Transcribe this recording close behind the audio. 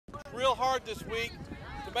hard this week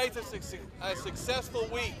to make this a successful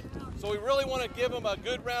week. So we really want to give them a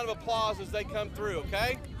good round of applause as they come through,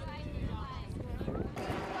 okay?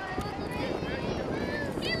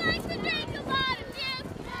 He likes to drink a lot of juice.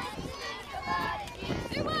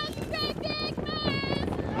 He wants to say big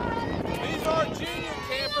man. These are junior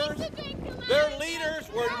campers. Their leaders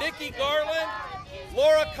were Nikki Garland,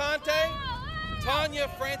 Laura Conte, Tanya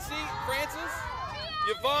Francis,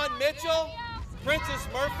 Yvonne Mitchell, Princess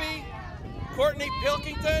Murphy, Courtney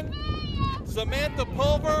Pilkington, Samantha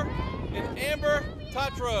Pulver, and Amber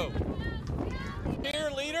Tatro.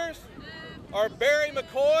 Senior leaders are Barry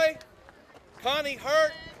McCoy, Connie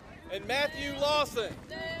Hurt, and Matthew Lawson.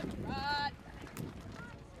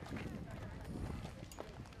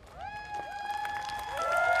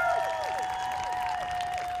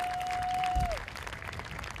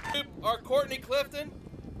 Are Courtney Clifton,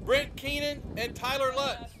 Brent Keenan, and Tyler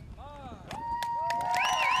Lutz.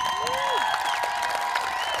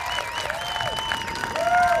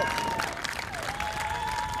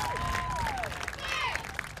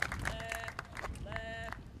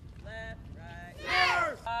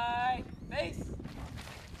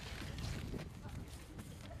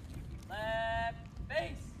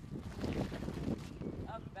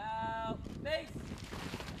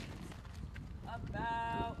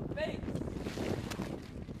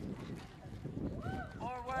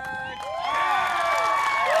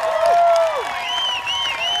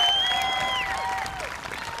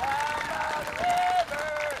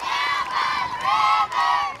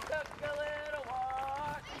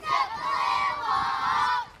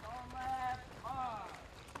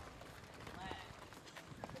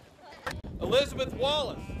 Elizabeth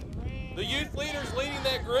Wallace. The youth leaders leading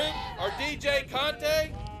that group are DJ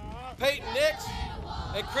Conte, Peyton Nix,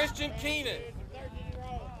 and Christian Keenan.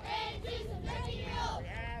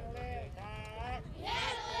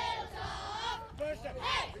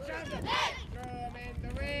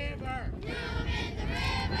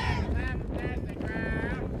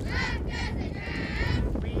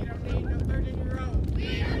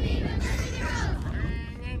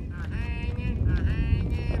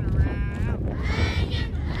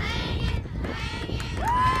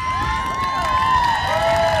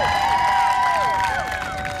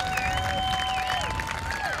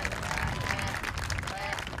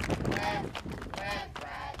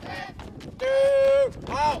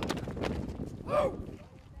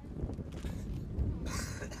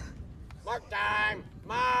 Mark time.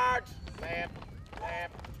 March. Left,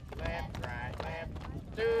 left, left, right, left.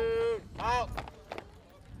 2, halt.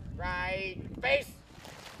 Right, face.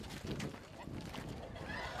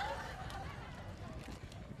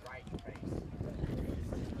 Right face.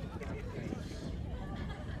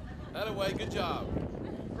 That way, good job.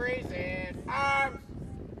 Grease in. Arms.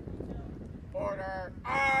 Order.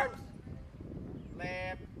 Arms.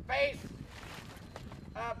 Left, face.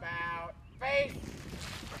 About, face.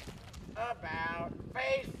 About,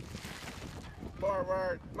 face.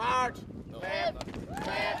 Forward, march. Left, left,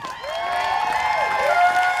 left.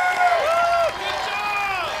 Good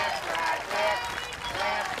job! Left, right, left,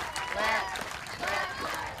 left, left, left,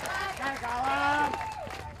 right, right. Gotta go on.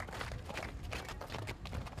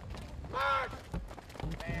 March.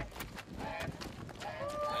 Left, left,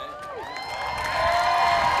 left.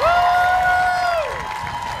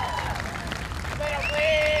 Little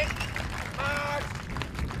please. March.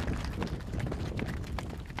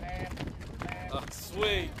 Left, left. Oh,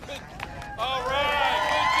 sweet. Good. All right,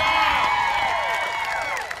 good job.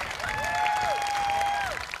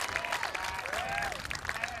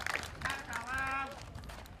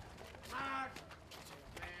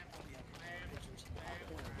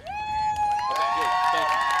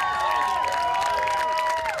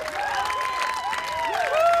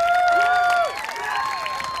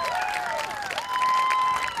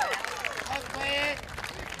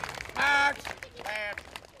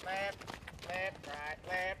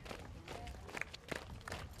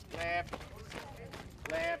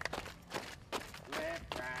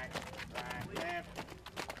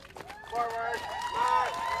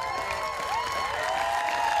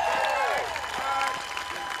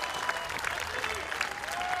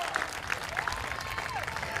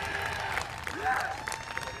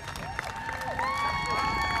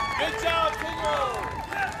 Good job, Pingo!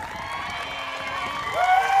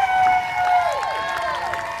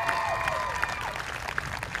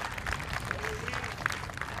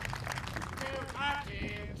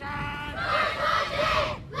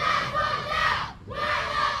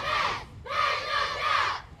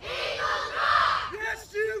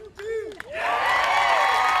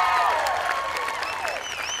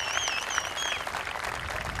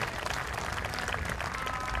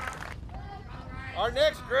 Our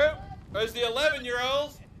next group is the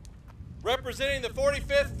 11-year-olds representing the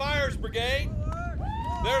 45th Fires Brigade.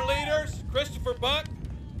 Their leaders, Christopher Buck,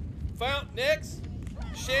 Fount Nix,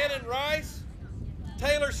 Shannon Rice,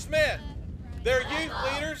 Taylor Smith. Their youth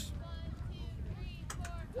leaders,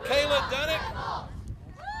 Kayla Dunnick,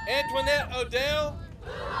 Antoinette Odell,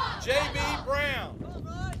 J.B. Brown.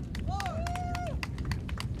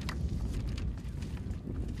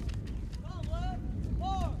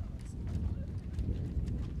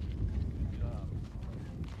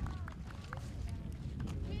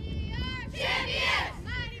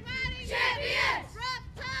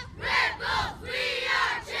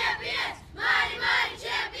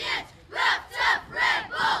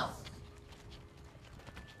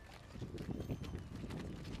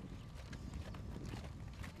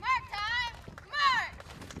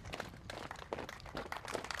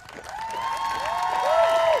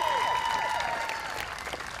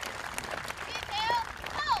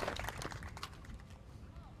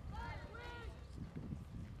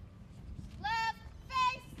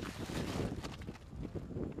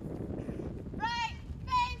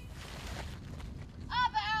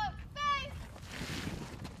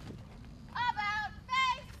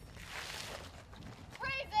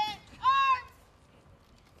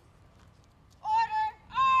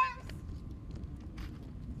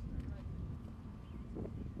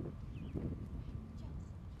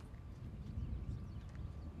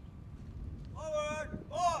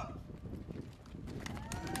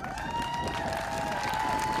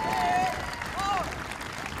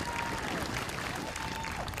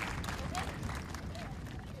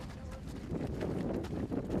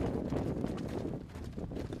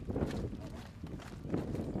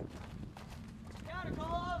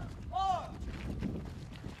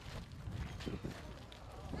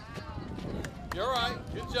 You're all right.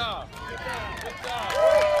 Good job. Good job. Good job.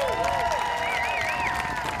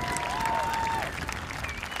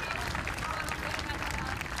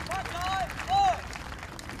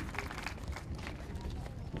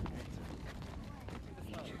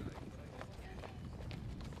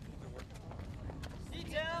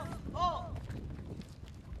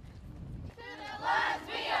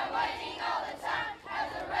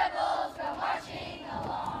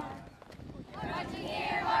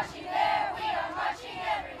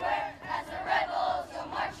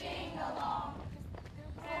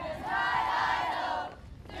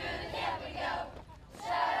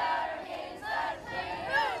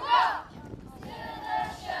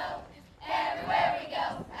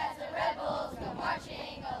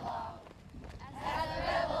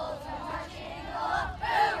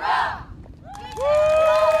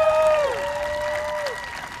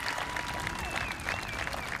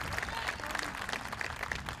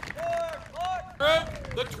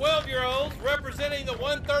 The 12-year-olds representing the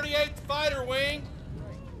 138th Fighter Wing.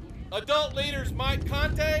 Adult leaders Mike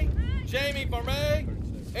Conte, Jamie Barmay,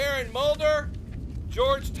 Aaron Mulder,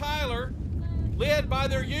 George Tyler, led by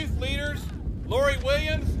their youth leaders Lori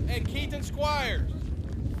Williams and Keaton Squires.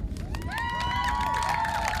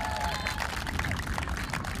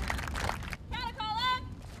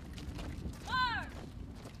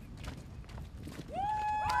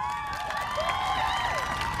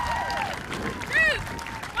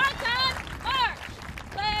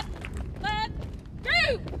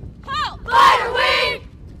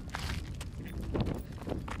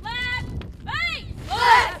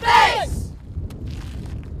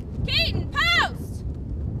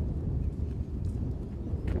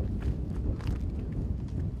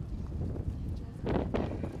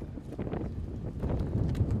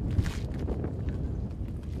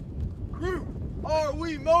 Are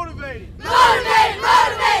we motivated? Motivated,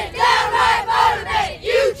 motivated, downright motivated.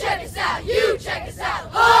 You check us out, you check us out.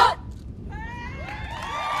 Huh?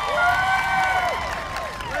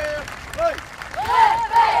 Left face. Left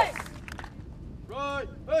face. Right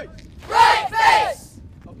face. Right face.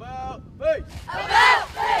 About face. About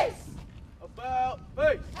face. About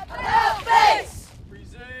face. About face.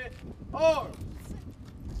 Present arms.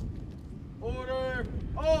 Order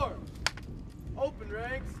arms. Open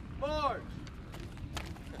ranks, march.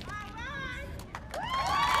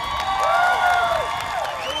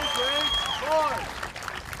 Close ranks, march.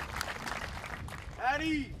 At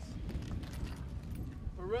ease.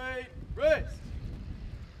 Parade, rest.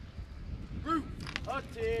 Group,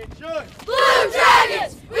 attention. Blue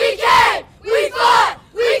Dragons, we came, we fought,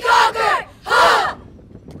 we conquered. Huh?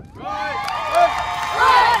 Right face.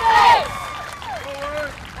 Right face.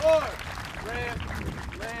 Forward, arm. Left,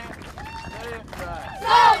 right.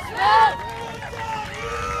 South, left.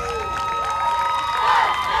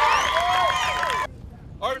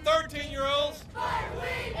 Our 13-year-olds Fire, we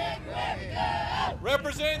make every girl.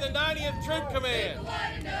 Representing the 90th Troop Command,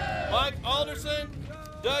 Mike Alderson,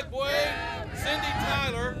 Doug Boyd, Cindy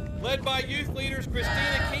Tyler, led by youth leaders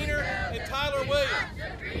Christina Keener and Tyler Williams.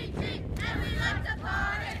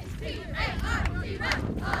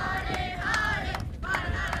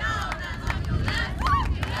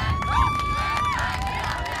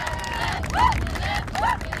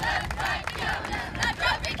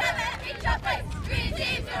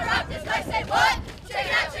 Say what? Check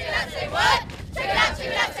it out, say what? Check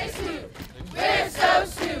it out, say smooth. We're so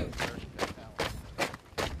smooth.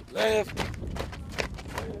 Left.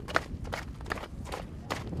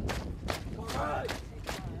 Right.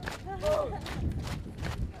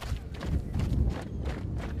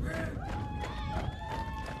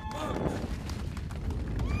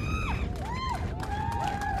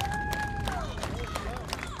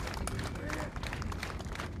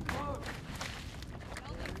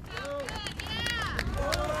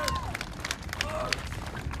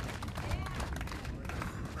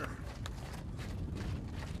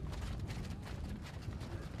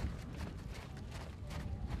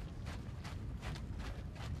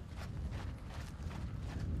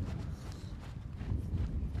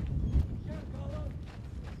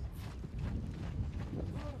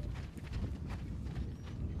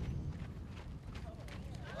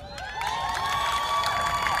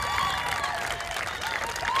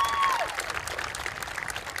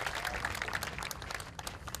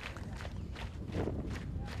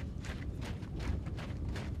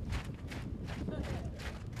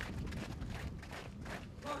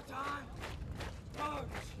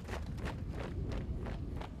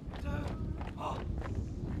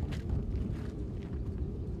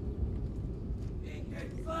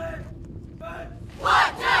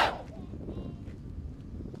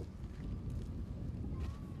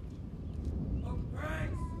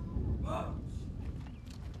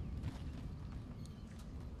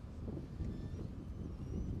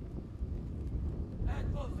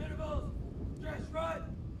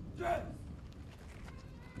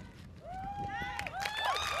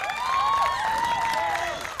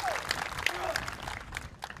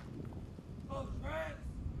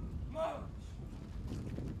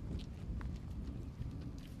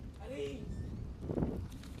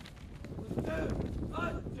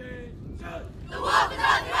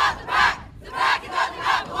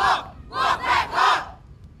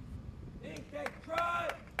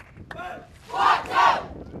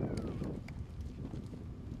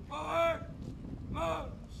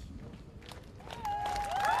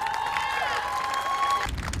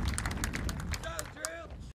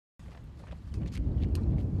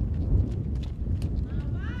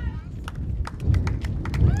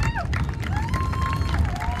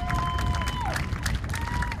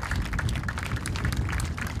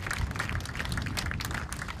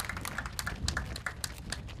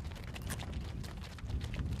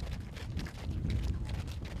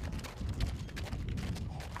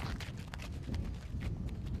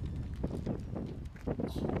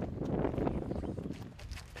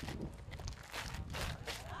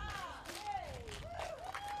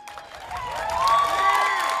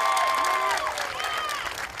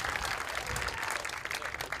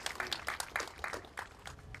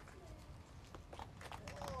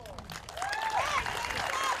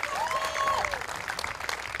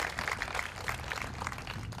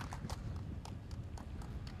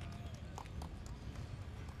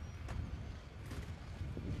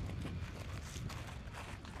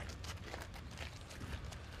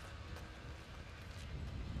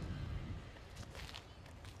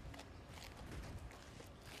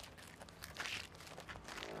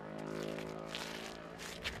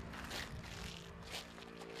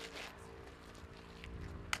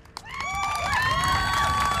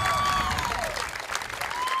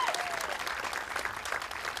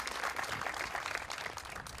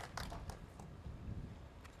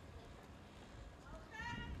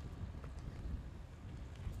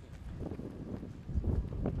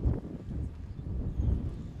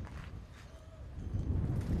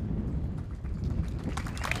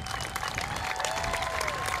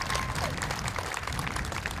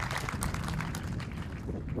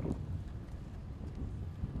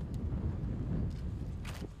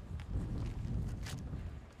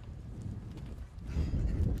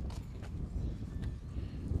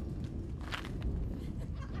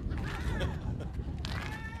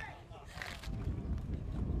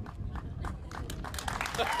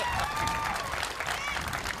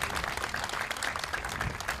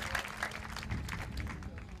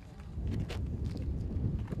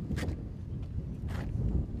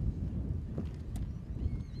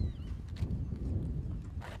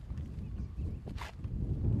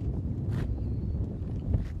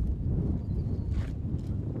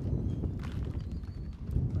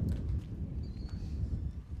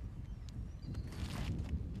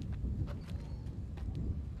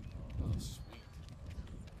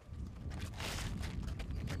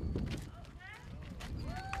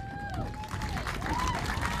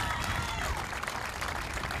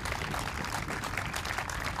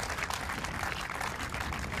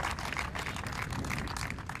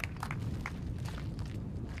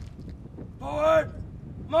 Forward.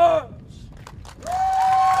 March.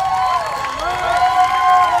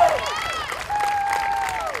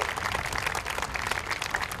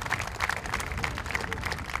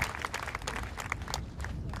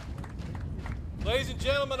 Ladies and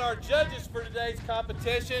gentlemen, our judges for today's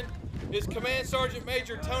competition is Command Sergeant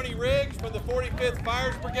Major Tony Riggs from the 45th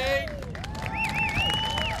Fires Brigade,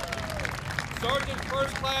 Sergeant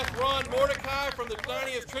First Class Ron Mordecai from the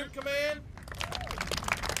 90th Troop Command,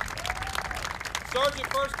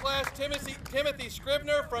 Sergeant First Class Timothy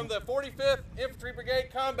Scribner from the 45th Infantry Brigade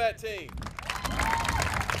Combat Team.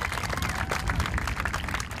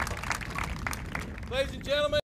 Ladies and gentlemen,